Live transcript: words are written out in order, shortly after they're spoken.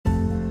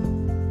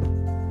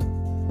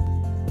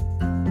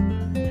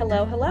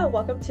Hello, hello.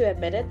 Welcome to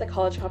Admitted, the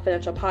College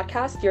Confidential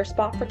podcast, your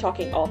spot for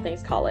talking all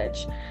things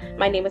college.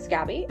 My name is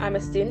Gabby. I'm a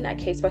student at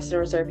Case Western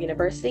Reserve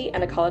University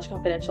and a College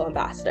Confidential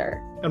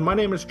ambassador. And my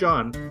name is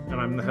John, and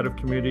I'm the head of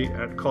community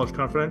at College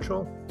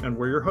Confidential, and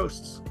we're your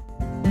hosts.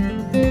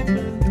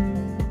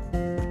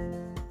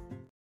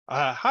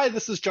 Hi,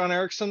 this is John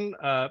Erickson,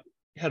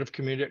 head of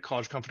community at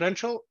College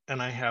Confidential,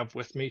 and I have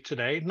with me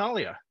today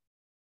Nalia.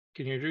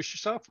 Can you introduce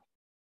yourself?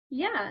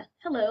 Yeah,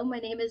 hello, my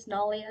name is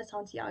Nalia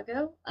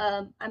Santiago.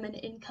 I'm an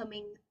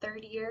incoming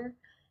third year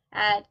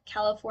at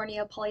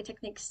California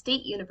Polytechnic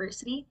State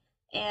University,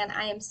 and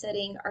I am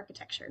studying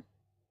architecture.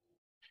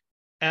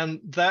 And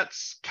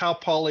that's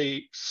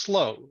CalPoly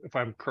SLO, if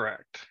I'm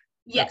correct.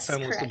 Yes, At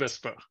San Luis correct.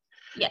 Obispo.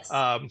 Yes.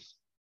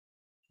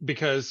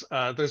 Because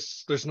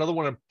there's another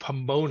one in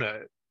Pomona,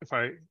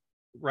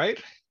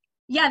 right?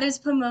 Yeah, there's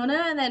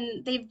Pomona, and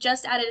then they've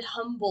just added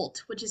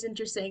Humboldt, which is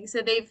interesting.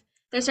 So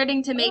they're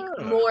starting to make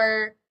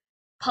more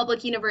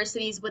public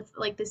universities with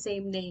like the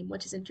same name,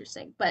 which is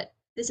interesting. But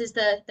this is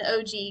the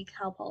OG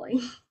Cal Poly.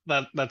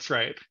 That's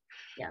right.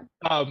 Yeah.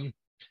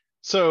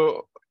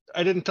 So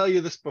I didn't tell you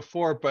this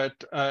before, but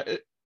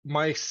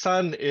my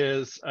son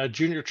is a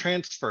junior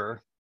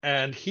transfer,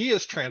 and he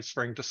is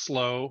transferring to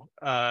SLO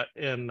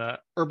in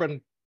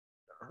urban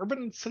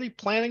city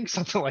planning,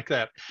 something like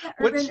that. Yeah,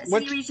 urban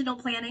city regional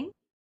planning.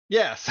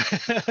 Yes.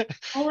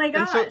 Oh my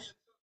gosh.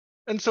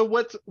 And so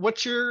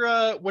what's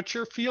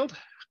your field?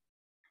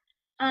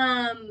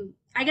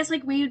 I guess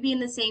like we would be in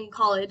the same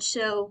college,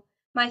 so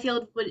my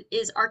field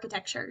is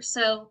architecture.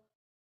 So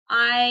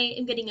I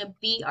am getting a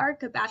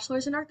B.Arch, a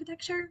bachelor's in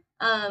architecture.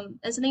 And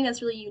something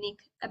that's really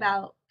unique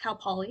about Cal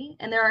Poly,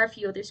 and there are a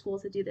few other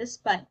schools that do this,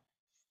 but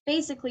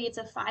basically it's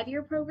a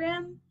 5-year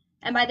program,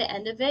 and by the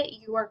end of it,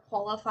 you are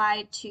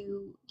qualified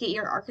to get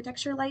your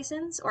architecture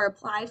license or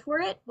apply for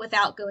it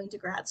without going to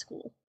grad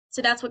school.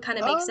 So that's what kind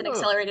of makes an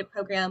accelerated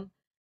program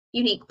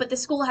unique. But the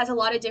school has a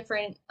lot of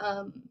different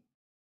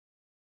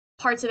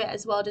parts of it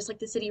as well, just like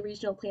the city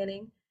regional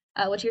planning,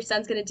 which your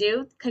son's going to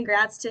do.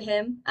 Congrats to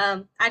him.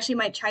 I actually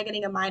might try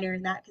getting a minor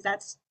in that because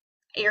that's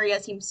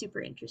area seems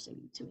super interesting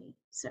to me.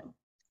 So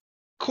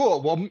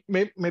cool. Well,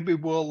 maybe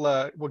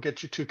we'll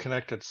get you two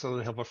connected so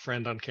they have a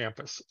friend on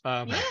campus.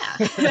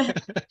 Yeah.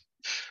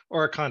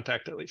 Or a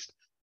contact at least.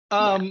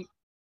 Yeah.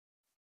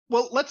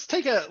 Well, let's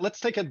take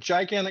a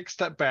gigantic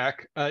step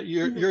back.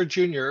 You're a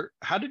junior.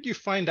 How did you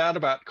find out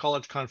about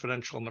College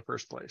Confidential in the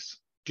first place?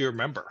 Do you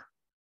remember?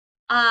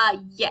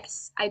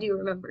 Yes, I do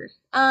remember.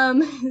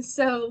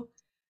 So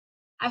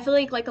I feel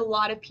like a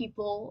lot of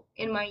people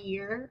in my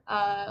year,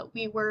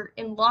 we were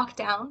in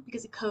lockdown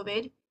because of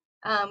COVID.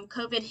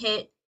 COVID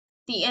hit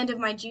the end of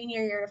my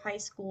junior year of high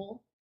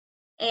school,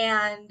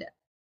 and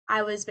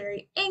I was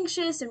very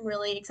anxious and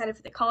really excited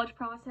for the college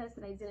process,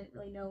 and I didn't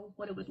really know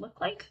what it would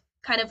look like.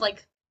 Kind of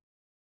like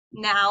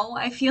now,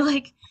 I feel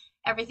like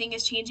everything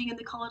is changing in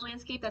the college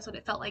landscape. That's what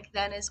it felt like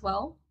then as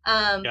well.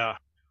 Yeah.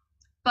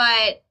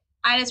 But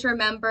I just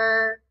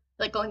remember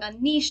like going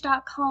on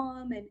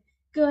niche.com and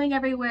going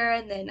everywhere.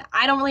 And then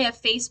I don't really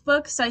have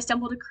Facebook, so I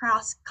stumbled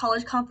across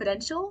College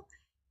Confidential.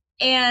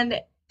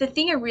 And the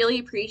thing I really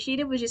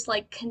appreciated was just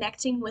like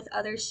connecting with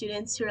other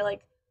students who are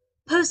like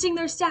posting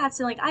their stats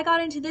and like, I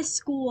got into this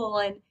school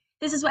and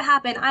this is what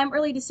happened. I'm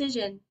early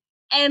decision.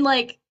 And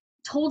like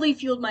totally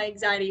fueled my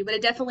anxiety, but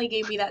it definitely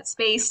gave me that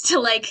space to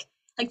like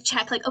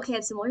check like, okay, I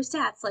have similar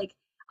stats. Like,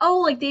 oh,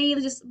 like they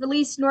just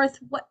released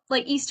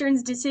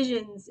Eastern's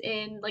decisions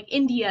in like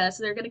India,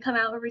 so they're gonna come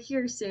out over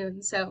here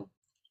soon. So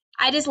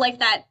I just like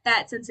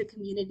that sense of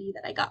community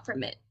that I got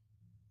from it.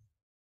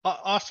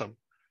 Awesome.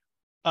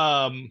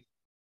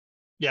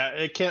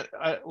 Yeah,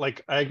 I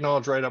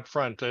acknowledge right up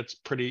front,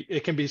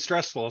 it can be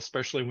stressful,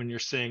 especially when you're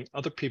seeing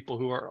other people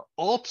who are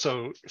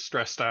also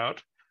stressed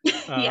out.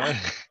 Yeah.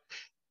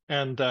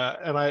 And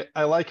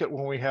I like it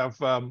when we have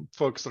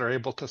folks that are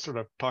able to sort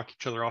of talk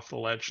each other off the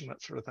ledge and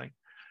that sort of thing.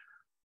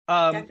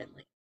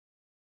 Definitely.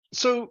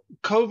 So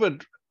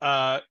COVID,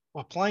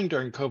 applying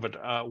during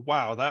COVID,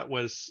 wow, that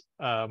was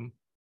that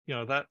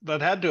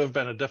had to have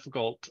been a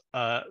difficult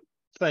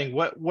thing.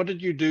 What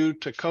did you do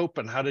to cope,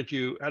 and how did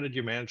you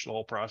manage the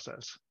whole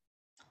process?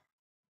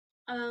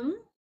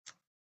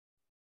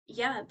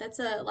 Yeah, that's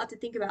a lot to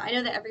think about. I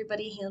know that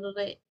everybody handled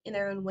it in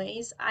their own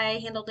ways. I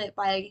handled it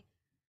by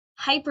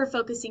hyper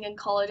focusing on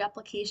college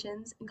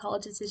applications and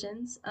college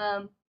decisions.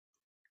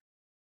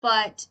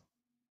 But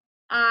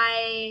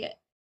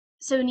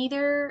so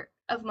neither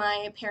of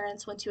my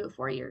parents went to a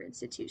 4-year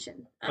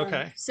institution.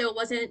 Okay. So it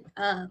wasn't,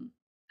 I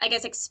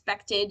guess,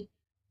 expected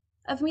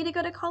of me to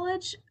go to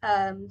college.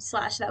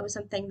 Slash, that was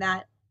something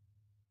that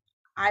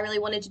I really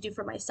wanted to do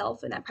for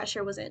myself, and that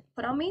pressure wasn't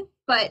put on me.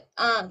 But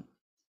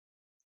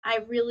I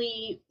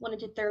really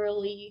wanted to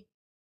thoroughly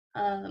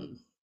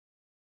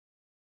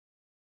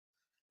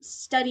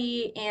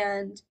study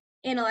and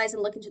analyze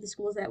and look into the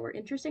schools that were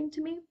interesting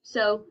to me.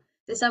 So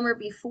the summer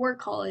before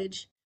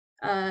college,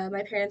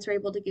 my parents were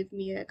able to give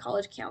me a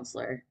college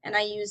counselor, and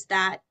I used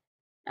that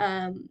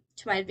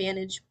to my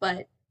advantage.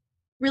 But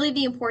really,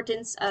 the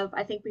importance of,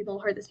 I think we've all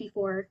heard this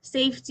before,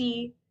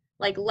 safety,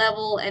 like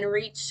level and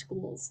reach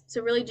schools.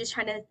 So really just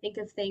trying to think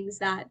of things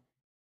that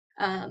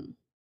um,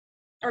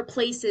 are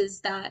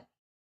places that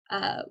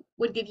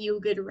would give you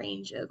a good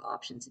range of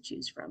options to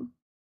choose from.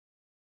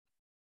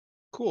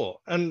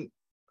 Cool. And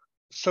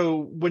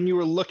so when you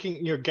were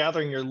looking, you're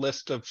gathering your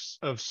list of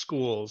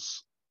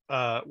schools.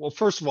 Well,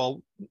 first of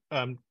all,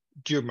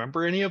 do you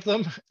remember any of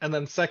them? And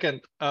then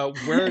second,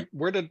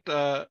 where did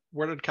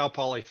Cal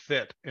Poly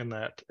fit in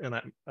that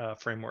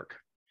framework?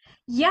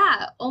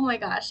 Yeah, oh my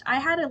gosh. I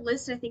had a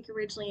list, I think,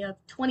 originally of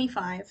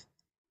 25.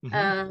 Hmm.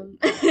 Um,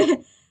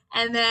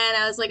 and then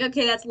I was like,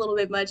 okay, that's a little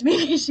bit much.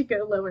 Maybe I should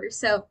go lower.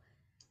 So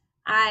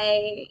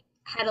I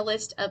had a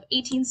list of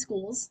 18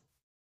 schools,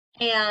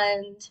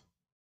 and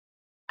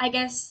I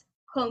guess,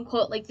 quote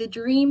unquote, like the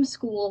dream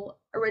school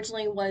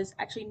originally was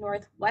actually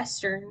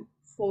Northwestern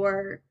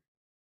for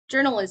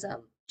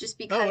journalism, just Oh,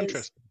 because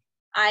interesting.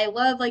 I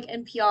love like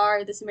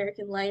NPR, This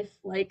American Life.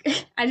 Like,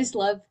 I just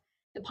love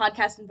the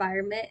podcast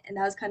environment, and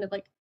that was kind of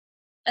like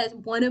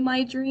one of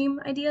my dream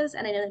ideas.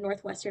 And I know that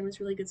Northwestern was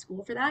a really good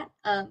school for that.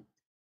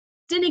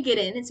 Didn't get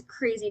in. It's a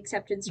crazy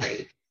acceptance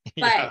rate,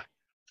 Yeah. but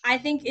I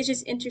think it's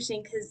just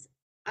interesting because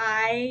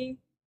I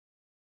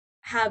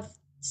have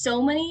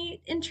so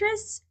many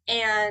interests,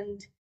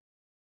 and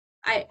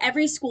I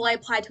every school I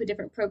applied to a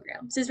different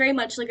program. So it's very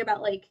much like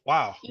about like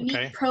Wow. unique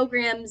Okay.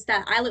 programs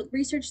that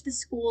researched the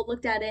school,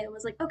 looked at it, and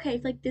was like,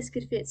 okay, like this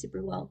could fit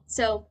super well.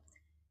 So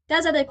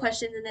that's other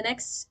questions. And the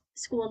next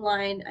school in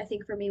line, I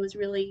think for me was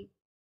really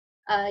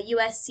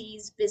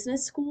USC's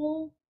business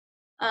school,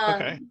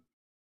 Okay. um,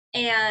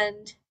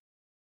 and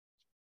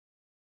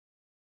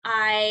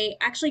I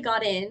actually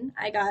got in.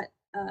 I got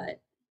uh,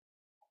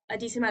 a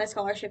decent amount of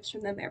scholarships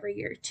from them every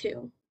year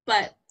too,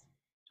 but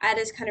I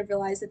just kind of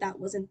realized that that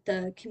wasn't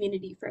the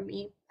community for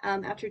me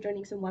after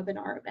joining some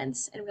webinar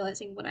events and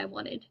realizing what I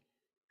wanted.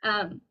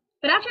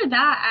 But after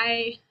that,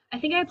 I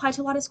think I applied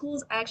to a lot of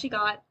schools. I actually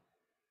got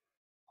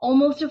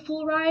almost a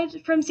full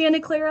ride from Santa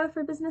Clara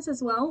for business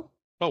as well,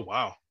 Oh,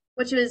 wow.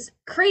 which was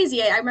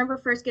crazy. I remember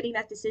first getting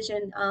that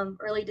decision,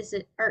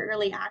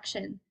 early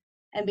action,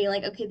 and being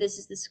like, okay, this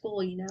is the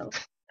school, you know.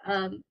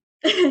 And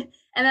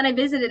then I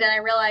visited and I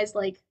realized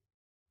like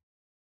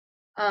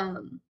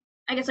um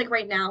I guess like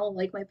right now,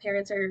 like my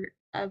parents are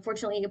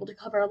unfortunately able to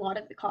cover a lot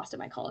of the cost of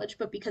my college,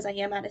 but because I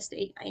am out of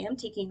state, I am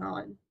taking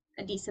on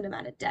a decent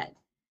amount of debt.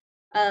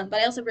 But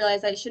I also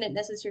realized I shouldn't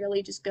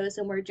necessarily just go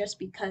somewhere just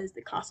because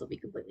the cost will be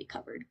completely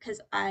covered, because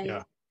Yeah.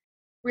 I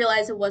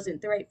realized it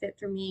wasn't the right fit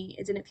for me.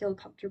 It didn't feel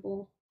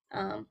comfortable.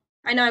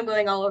 I know I'm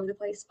going all over the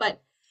place,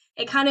 but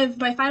it kind of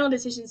my final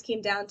decisions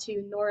came down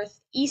to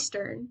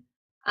Northeastern,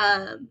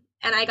 and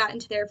I got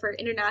into there for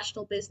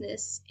international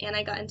business, and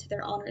I got into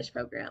their honors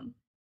program.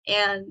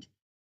 And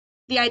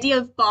the idea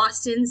of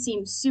Boston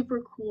seemed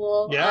super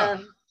cool. Yeah.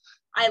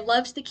 I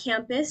loved the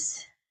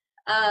campus.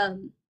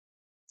 Um,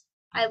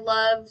 I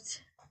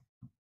loved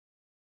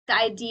the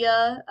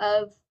idea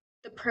of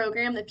the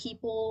program, the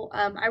people.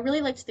 I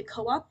really liked the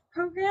co-op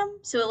program,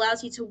 so it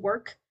allows you to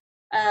work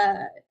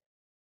uh,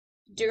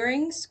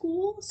 during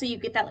school, so you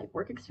get that like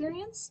work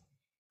experience.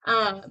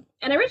 And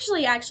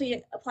originally, I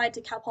actually applied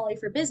to Cal Poly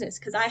for business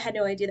because I had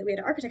no idea that we had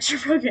an architecture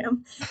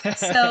program.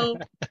 So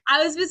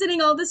I was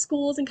visiting all the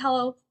schools in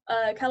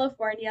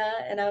California,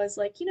 and I was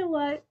like, you know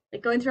what?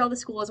 Like going through all the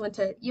schools, went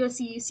to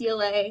USC,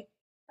 UCLA,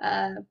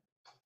 uh,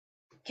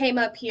 came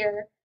up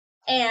here,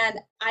 and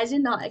I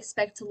did not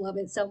expect to love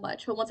it so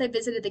much. But once I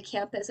visited the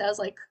campus, I was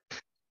like,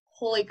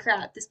 holy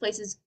crap, this place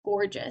is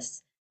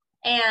gorgeous.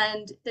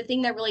 And the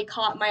thing that really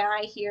caught my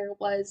eye here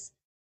was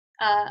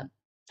uh,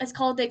 it's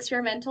called the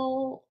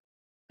Experimental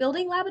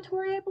Building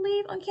Laboratory, I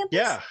believe, on campus.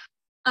 Yeah.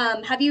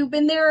 Have you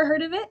been there or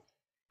heard of it?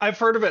 I've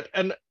heard of it.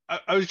 And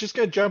I was just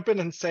going to jump in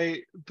and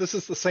say, this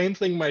is the same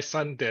thing my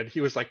son did.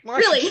 He was like, well,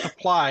 I should Really? just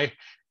apply.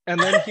 And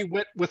then he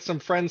went with some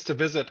friends to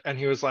visit and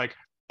he was like,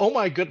 oh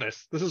my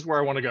goodness, this is where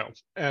I want to go.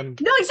 And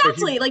No, so he,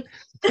 exactly. Like,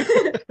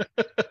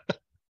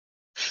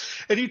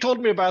 and he told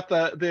me about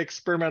the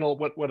experimental,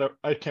 what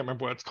I can't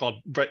remember what it's called,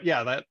 but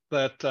yeah,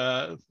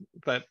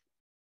 that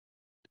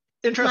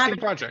interesting laboratory.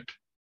 project.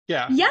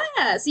 Yeah.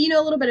 Yeah, so you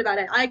know a little bit about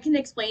it. I can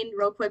explain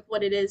real quick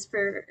what it is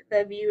for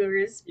the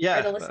viewers or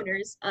Yeah. the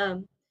listeners.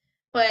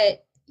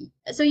 But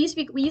so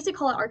we used to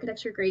call it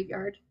architecture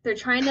graveyard. They're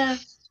trying to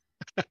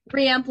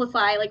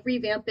re-amplify, like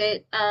revamp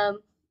it,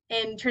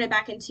 and turn it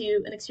back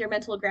into an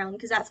experimental ground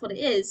because that's what it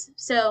is.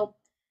 So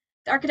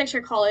the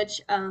architecture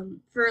college,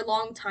 for a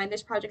long time,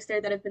 there's projects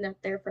there that have been up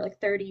there for like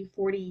 30,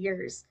 40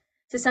 years.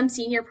 So some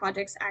senior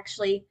projects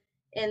actually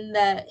in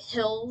the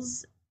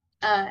hills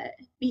uh,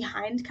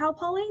 behind Cal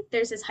Poly,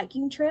 there's this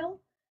hiking trail.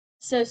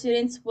 So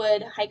students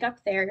would hike up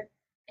there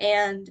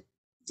and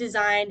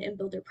design and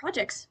build their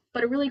projects.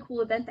 But a really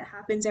cool event that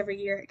happens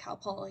every year at Cal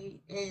Poly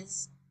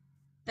is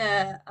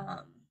the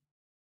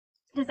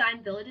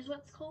Design Village is what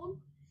it's called.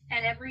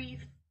 And every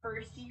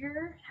first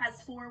year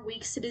has 4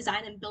 weeks to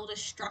design and build a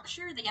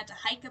structure that you have to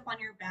hike up on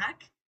your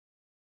back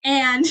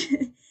and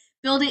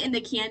build it in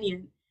the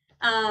canyon.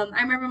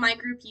 I remember my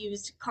group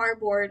used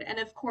cardboard, and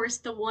of course,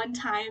 the one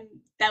time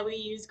that we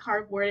used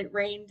cardboard, it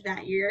rained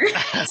that year.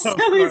 So Of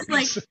it was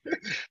like,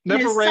 course.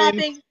 Never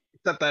rained sopping.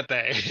 except that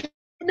day.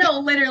 No,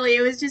 literally,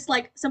 it was just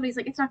like somebody's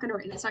like, it's not gonna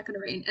rain, it's not gonna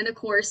rain. And of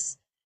course,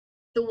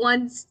 the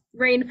one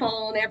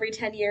rainfall in every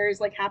 10 years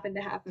like happened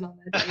to happen on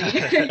that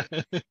day.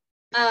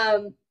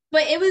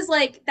 But it was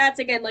like that's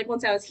again like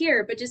once I was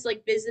here, but just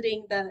like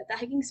visiting the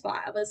hiking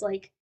spot, I was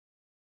like,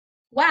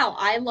 wow,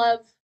 I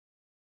love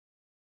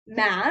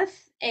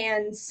math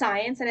and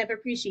science and I have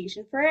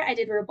appreciation for it. I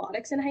did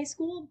robotics in high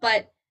school,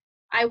 but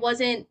I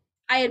wasn't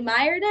I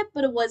admired it,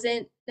 but it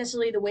wasn't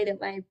necessarily the way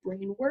that my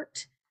brain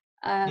worked.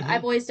 Hmm.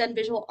 I've always done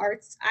visual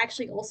arts. I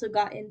actually also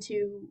got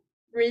into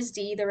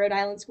RISD, the Rhode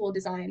Island School of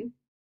Design,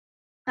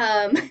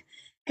 um,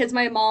 because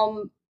my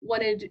mom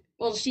wanted.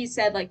 Well, she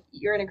said like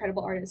you're an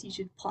incredible artist. You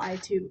should apply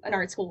to an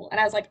art school, and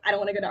I was like, I don't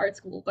want to go to art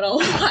school, but I'll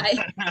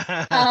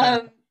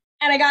apply.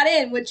 And I got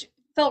in, which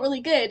felt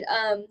really good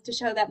to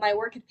show that my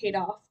work had paid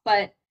off.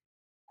 But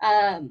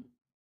um,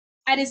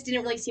 I just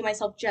didn't really see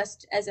myself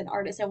just as an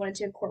artist. I wanted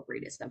to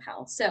incorporate it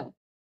somehow. So,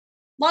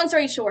 long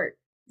story short,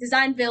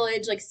 Design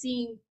Village, like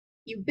seeing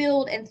you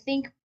build and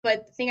think.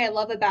 But the thing I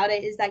love about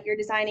it is that you're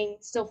designing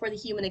still for the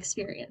human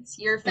experience.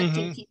 You're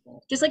affecting Hmm.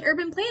 people, just like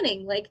urban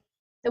planning, like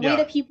the way Yeah.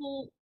 that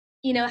people,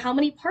 how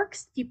many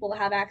parks people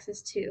have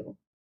access to,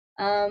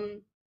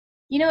 um,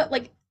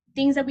 like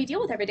things that we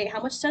deal with every day,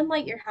 how much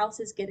sunlight your house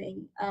is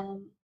getting.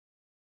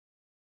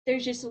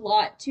 There's just a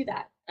lot to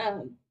that.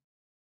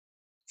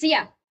 So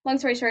yeah, long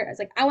story short, I was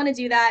like, I want to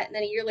do that. And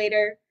then a year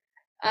later,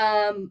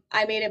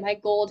 I made it my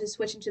goal to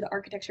switch into the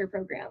architecture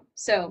program.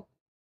 So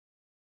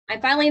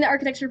I'm finally in the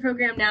architecture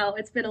program now.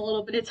 It's been a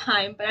little bit of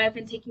time, but I've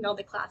been taking all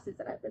the classes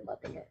and I've been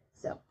loving it.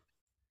 So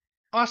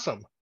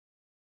Awesome.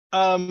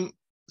 Um,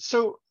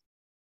 so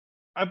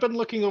I've been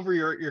looking over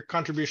your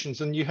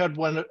contributions, and you had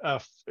one.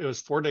 It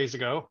was 4 days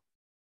ago,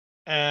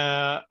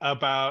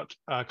 about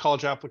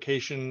college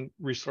application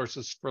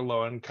resources for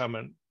low income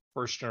and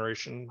first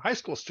generation high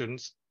school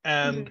students.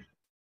 And mhm.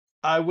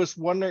 I was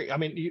wondering, I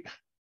mean,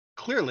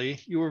 clearly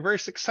you were very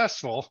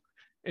successful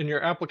in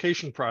your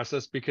application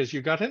process because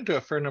you got into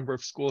a fair number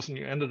of schools and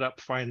you ended up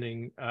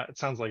finding, it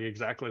sounds like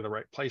exactly the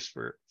right place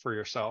for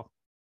yourself.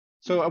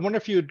 So I wonder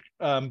if you'd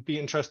be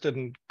interested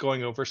in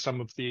going over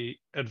some of the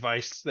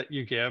advice that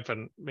you give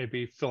and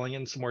maybe filling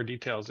in some more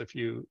details if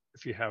you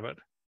have it.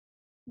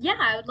 Yeah,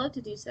 I would love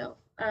to do so.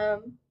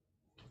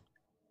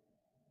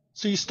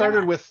 So you Yeah.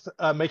 started with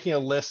making a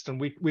list, and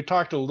we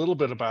talked a little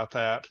bit about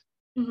that.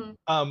 hmm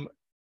Um,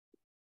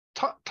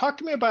 talk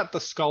to me about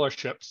the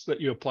scholarships that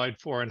you applied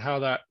for and how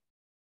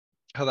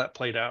that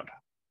played out.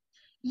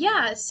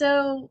 Yeah.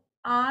 So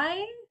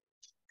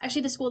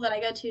the school that I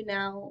go to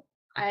now,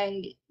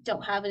 I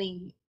don't have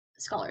any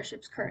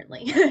scholarships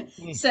currently.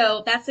 Mm.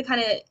 So that's the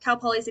kind of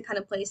CalPoly is the kind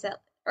of place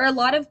that, or a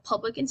lot of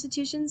public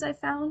institutions I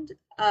found,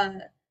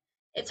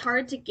 it's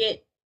hard to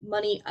get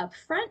money up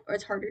front or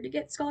it's harder to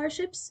get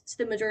scholarships.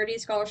 So the majority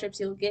of scholarships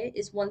you'll get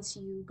is once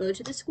you go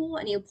to the school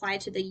and you apply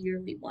to the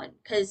yearly one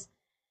because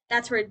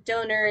that's where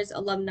donors,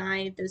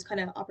 alumni, those kind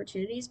of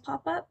opportunities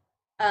pop up.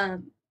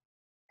 Um,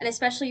 and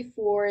especially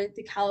for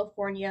the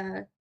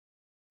California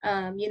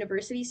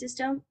university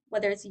system,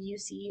 whether it's a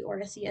UC or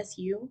a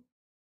CSU,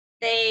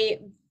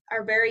 they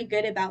are very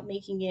good about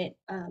making it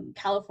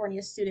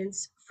California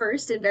students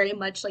first and very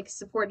much like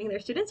supporting their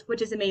students,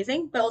 which is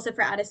amazing. But also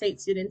for out of state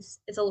students,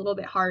 it's a little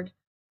bit hard.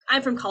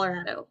 I'm from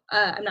Colorado.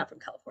 I'm not from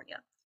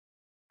California.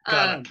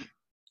 Got it. Um,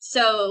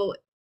 so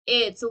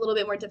it's a little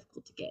bit more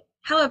difficult to get.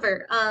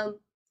 However, I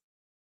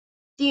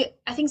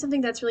think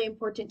something that's really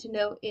important to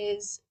note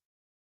is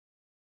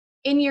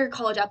in your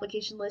college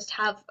application list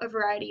have a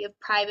variety of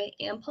private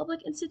and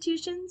public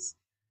institutions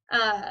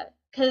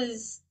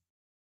because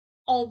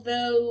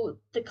although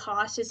the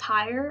cost is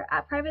higher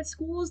at private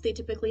schools, they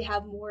typically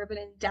have more of an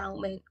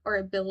endowment or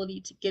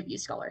ability to give you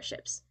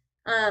scholarships.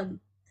 Um,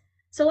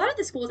 so a lot of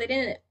the schools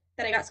that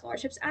I got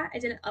scholarships at, I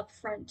didn't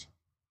upfront,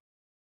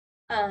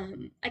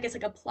 I guess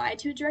like apply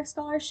to a direct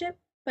scholarship.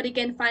 But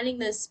again, finding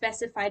those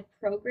specified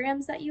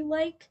programs that you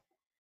like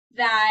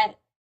that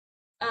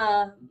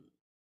um,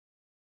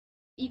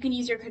 you can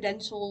use your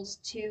credentials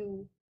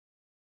to,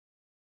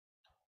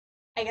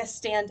 I guess,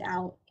 stand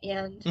out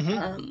and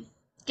Hmm.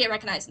 get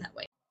recognized in that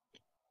way.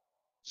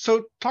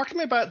 So talk to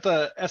me about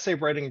the essay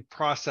writing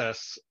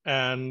process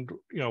and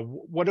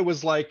what it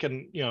was like,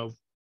 and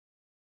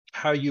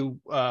how you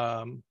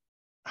um,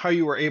 how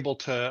you were able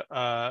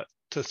to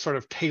sort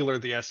of tailor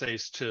the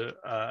essays to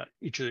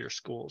each of your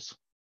schools.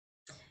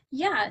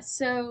 Yeah,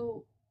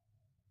 so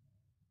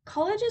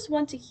colleges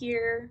want to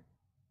hear,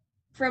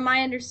 from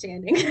my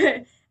understanding,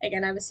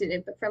 again, I'm a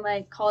student, but from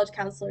my college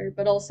counselor,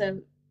 but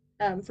also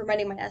from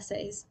writing my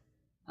essays,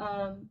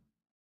 um,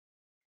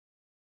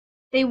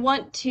 they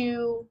want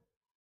to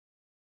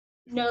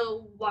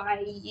know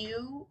why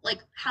like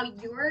how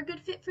you're a good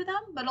fit for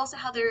them, but also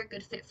how they're a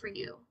good fit for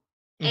you.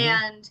 Hmm.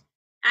 And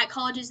at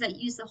colleges that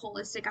use the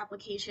holistic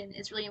application,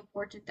 it's really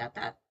important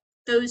that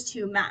those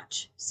two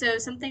match. So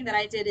something that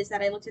I did is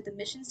that I looked at the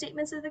mission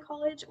statements of the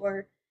college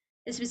or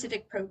a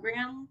specific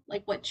program,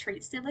 like what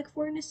traits they look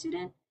for in a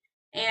student.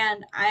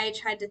 And I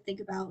tried to think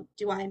about,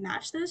 do I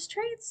match those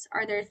traits?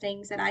 Are there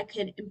things that I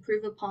could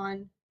improve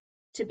upon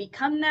to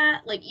become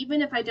that? Like,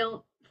 even if I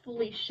don't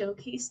fully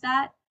showcase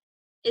that,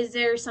 is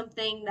there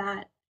something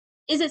that,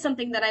 is it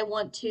something that I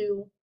want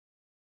to,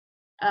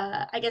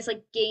 I guess,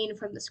 like gain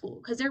from the school?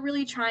 Because they're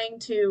really trying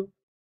to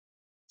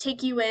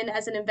take you in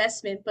as an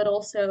investment, but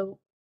also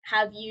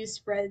have you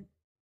spread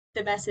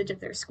the message of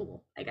their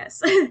school, I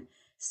guess.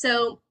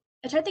 So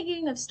I tried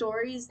thinking of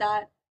stories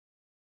that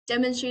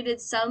demonstrated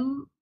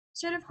some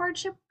sort of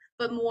hardship,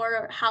 but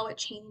more how it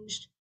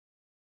changed,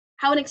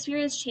 how an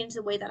experience changed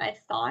the way that I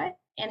thought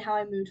and how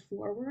I moved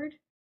forward.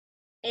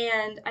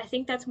 And I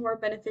think that's more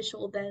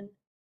beneficial than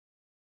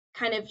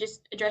kind of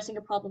just addressing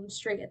a problem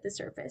straight at the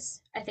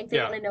surface. I think they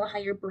want Yeah. to know how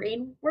your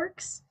brain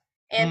works,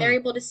 and they're Mm,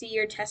 able to see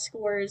your test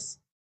scores,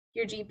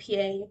 your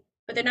GPA,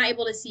 but they're not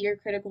able to see your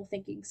critical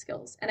thinking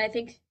skills. And I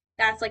think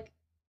that's like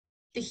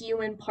the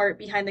human part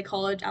behind the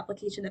college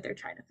application that they're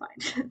trying to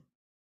find.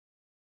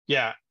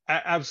 yeah,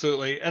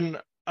 absolutely. And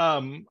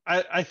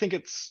I think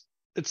it's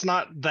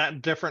not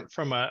that different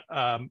from a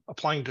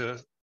applying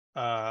to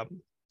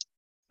um,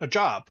 a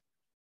job.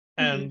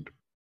 Mm-hmm. And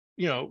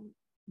you know,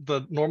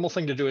 the normal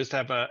thing to do is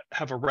to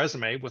have a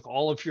resume with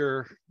all of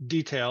your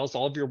details,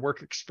 all of your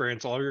work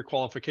experience, all of your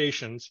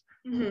qualifications,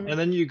 Mm-hmm. and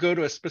then you go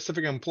to a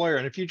specific employer.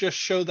 And if you just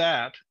show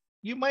that,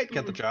 you might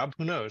get the Mm-hmm. job.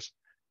 Who knows?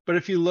 But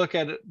if you look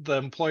at the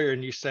employer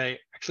and you say,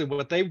 actually,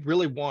 what they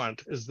really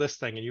want is this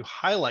thing, and you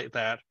highlight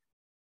that,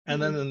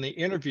 and then Mm-hmm. in the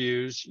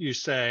interviews you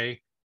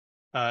say,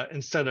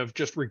 instead of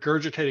just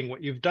regurgitating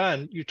what you've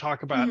done, you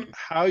talk about Mm-hmm.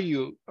 how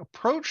you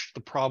approached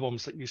the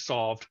problems that you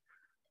solved.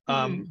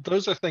 Mm-hmm.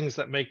 Those are things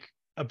that make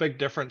a big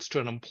difference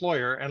to an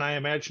employer, and I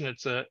imagine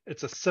it's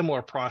a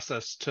similar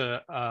process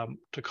to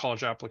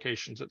college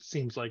applications. It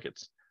seems like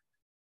it's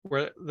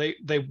where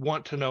they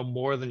want to know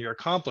more than your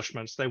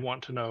accomplishments. They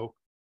want to know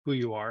who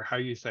you are, how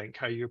you think,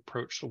 how you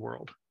approach the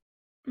world.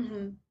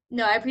 Mm-hmm.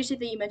 No, I appreciate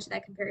that you mentioned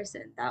that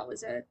comparison. That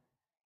was a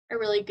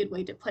really good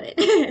way to put it.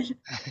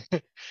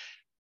 Well,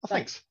 But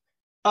thanks.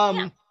 yeah,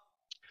 Um,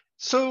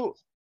 so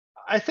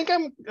I think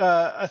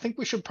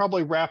we should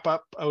probably wrap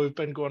up. We've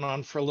been going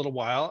on for a little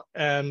while,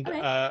 and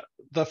okay.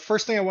 the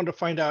first thing I wanted to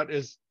find out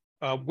is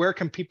where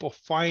can people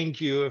find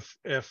you if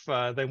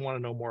they want to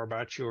know more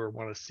about you or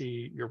want to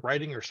see your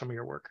writing or some of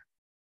your work.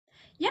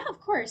 Yeah, of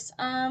course.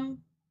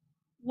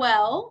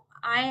 Well,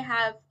 I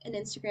have an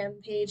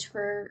Instagram page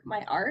for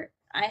my art.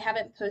 I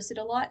haven't posted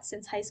a lot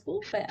since high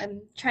school, but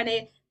I'm trying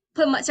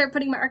to start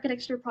putting my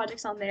architecture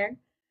projects on there.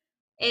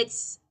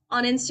 It's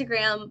on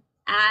Instagram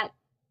at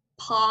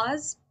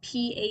pause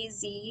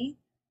PAZ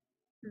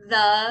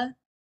the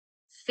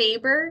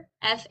Faber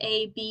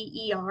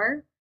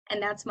FABER,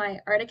 and that's my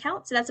art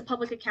account. So that's a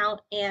public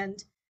account,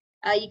 and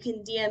you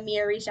can DM me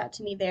or reach out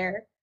to me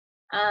there.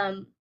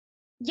 Um,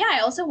 yeah, I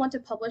also want to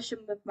publish some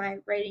of my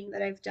writing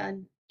that I've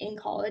done in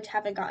college.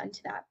 Haven't gotten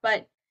to that,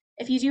 but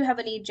if you do have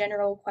any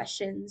general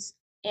questions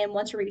and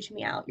want to reach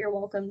me out, you're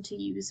welcome to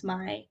use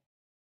my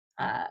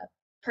uh,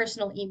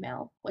 personal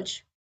email,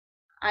 which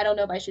I don't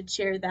know if I should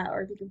share that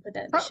or if you can put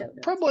that in the show notes.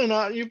 Probably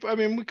not. I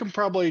mean, we can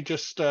probably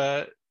just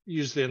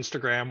use the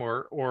Instagram,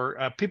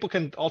 or people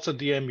can also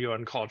DM you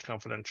on College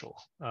Confidential.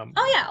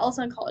 Oh yeah,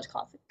 also on College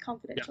Yeah.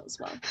 Confidential as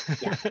well.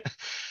 Yeah,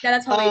 yeah,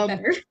 that's probably um,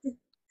 better.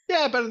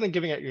 yeah, better than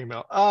giving out your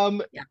email.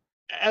 Yeah.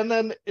 And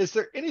then, is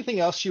there anything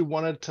else you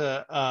wanted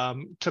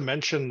to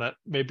mention that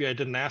maybe I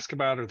didn't ask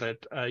about, or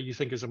that you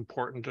think is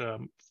important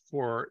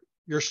for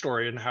your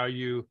story and how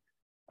you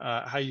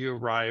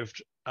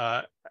arrived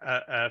at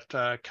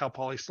Cal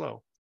Poly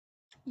Slow?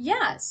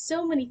 Yeah,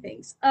 so many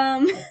things.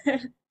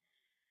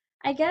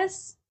 I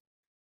guess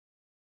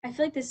I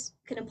feel like this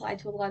could apply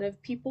to a lot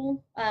of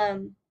people.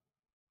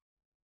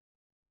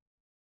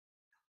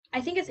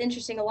 I think it's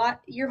interesting a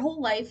lot. Your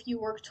whole life you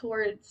work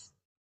towards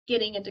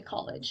getting into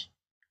college.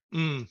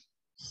 Mm,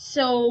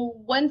 So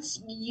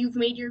once you've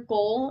made your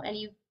goal and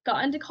you've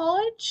gotten to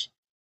college,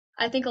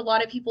 I think a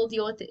lot of people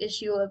deal with the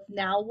issue of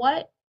now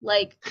what?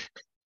 Like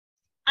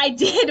I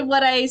did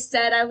what I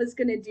said I was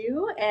gonna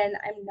do and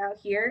I'm now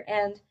here.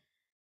 And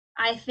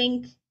I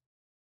think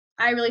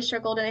I really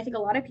struggled, and I think a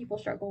lot of people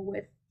struggle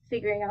with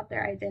figuring out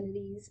their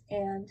identities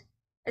and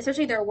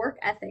especially their work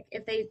ethic.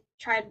 If they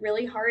tried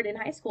really hard in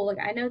high school, like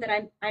I know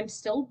that I'm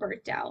still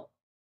burnt out.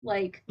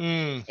 Like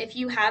mm, if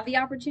you have the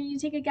opportunity to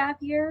take a gap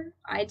year,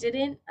 I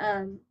didn't.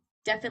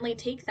 Definitely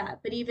take that.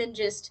 But even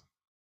just,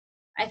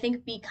 I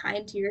think be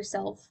kind to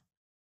yourself.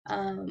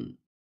 Um,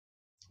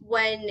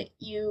 when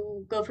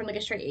you go from like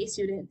a straight A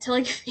student to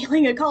like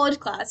failing a college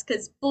class,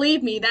 because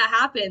believe me, that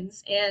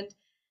happens, and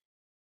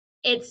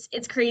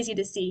it's crazy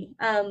to see.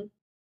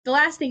 The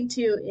last thing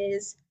too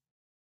is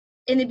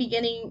in the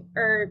beginning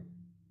or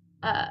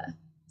uh,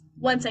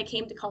 once I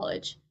came to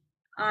college,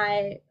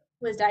 I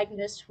was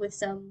diagnosed with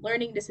some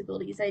learning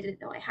disabilities I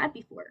didn't know I had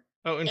before.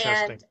 oh,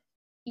 interesting. And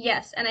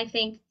yes, and I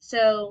think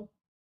so.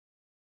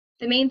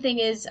 The main thing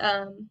is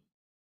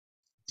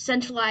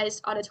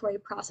centralized auditory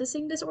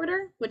processing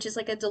disorder, which is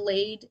like a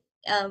delayed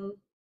um,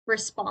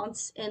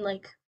 response in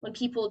like when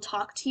people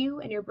talk to you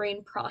and your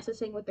brain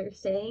processing what they're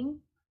saying,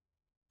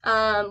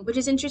 which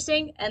is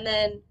interesting. And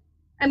then,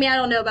 I mean, I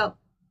don't know about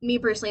me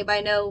personally, but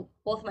I know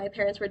both of my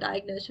parents were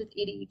diagnosed with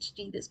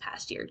ADHD this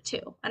past year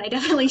too, and I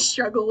definitely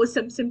struggle with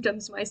some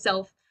symptoms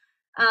myself.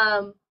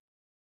 Um,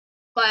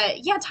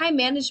 but yeah, time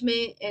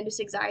management and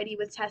just anxiety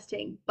with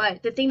testing.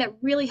 But the thing that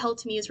really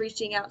helped me is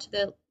reaching out to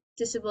the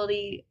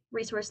Disability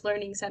Resource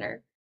Learning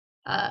Center.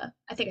 I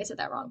think I said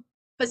that wrong,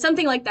 but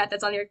something like that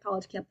that's on your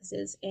college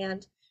campuses,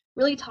 and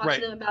really talk to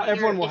Right. them about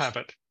Everyone your will issue. have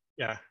it.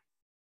 Yeah.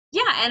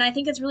 Yeah, and I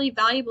think it's really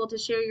valuable to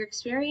share your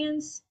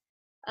experience.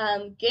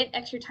 Get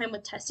extra time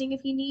with testing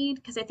if you need,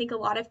 because I think a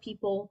lot of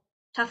people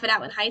tough it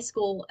out in high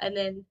school and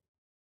then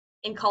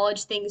in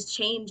college things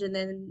change and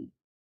then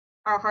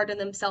are hard on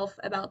themselves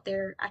about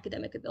their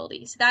academic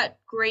ability. So that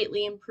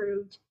greatly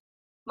improved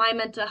my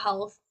mental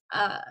health,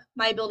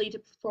 my ability to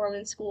perform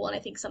in school, and I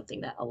think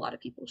something that a lot of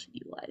people should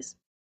utilize.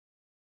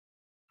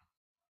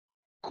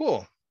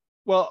 Cool.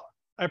 Well,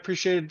 I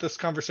appreciated this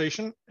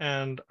conversation,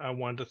 and I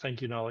wanted to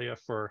thank you, Nalia,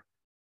 for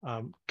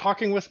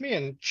talking with me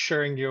and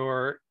sharing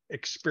your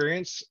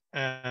experience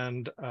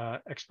and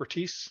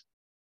expertise.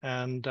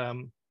 And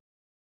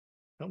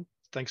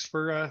thanks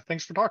for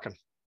talking.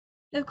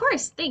 Of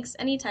course, thanks.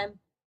 Anytime.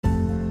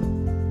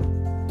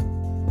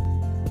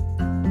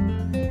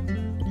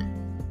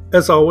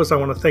 As always, I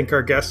want to thank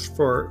our guests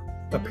for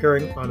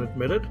appearing on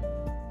Admitted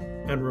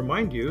and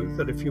remind you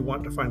that if you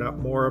want to find out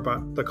more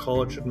about the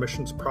college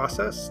admissions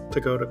process, to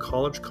go to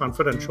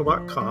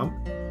collegeconfidential.com,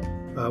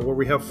 where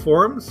we have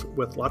forums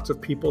with lots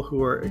of people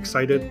who are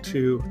excited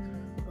to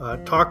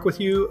talk with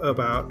you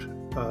about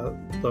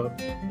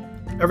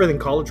everything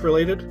college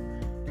related.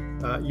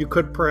 You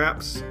could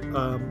perhaps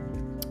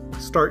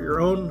start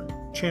your own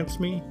Chance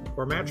Me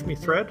or Match Me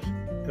thread,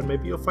 and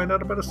maybe you'll find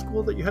out about a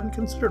school that you hadn't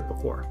considered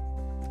before.